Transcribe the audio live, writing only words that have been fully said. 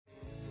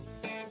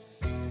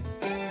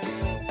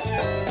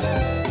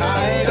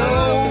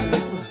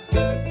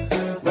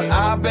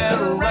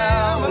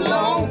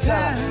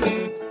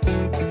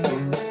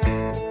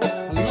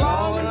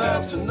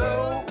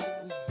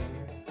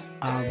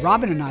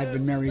Robin and I have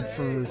been married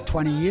for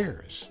 20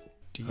 years.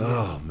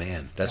 Oh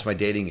man, that's my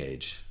dating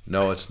age.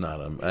 No, it's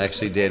not. I'm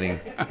actually dating.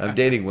 I'm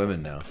dating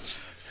women now.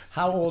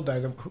 How old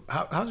are they?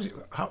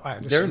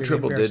 They're in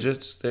triple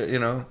digits.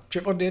 They're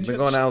triple digits. Been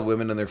going out with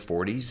women in their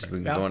 40s.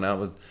 Been going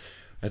out with.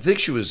 I think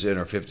she was in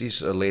her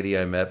 50s. A lady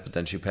I met, but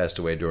then she passed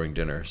away during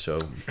dinner.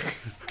 So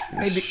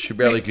she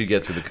barely could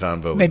get through the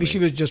convo. Maybe she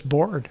was just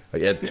bored.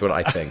 Yeah, that's what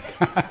I think.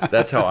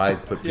 That's how I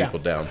put people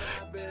down.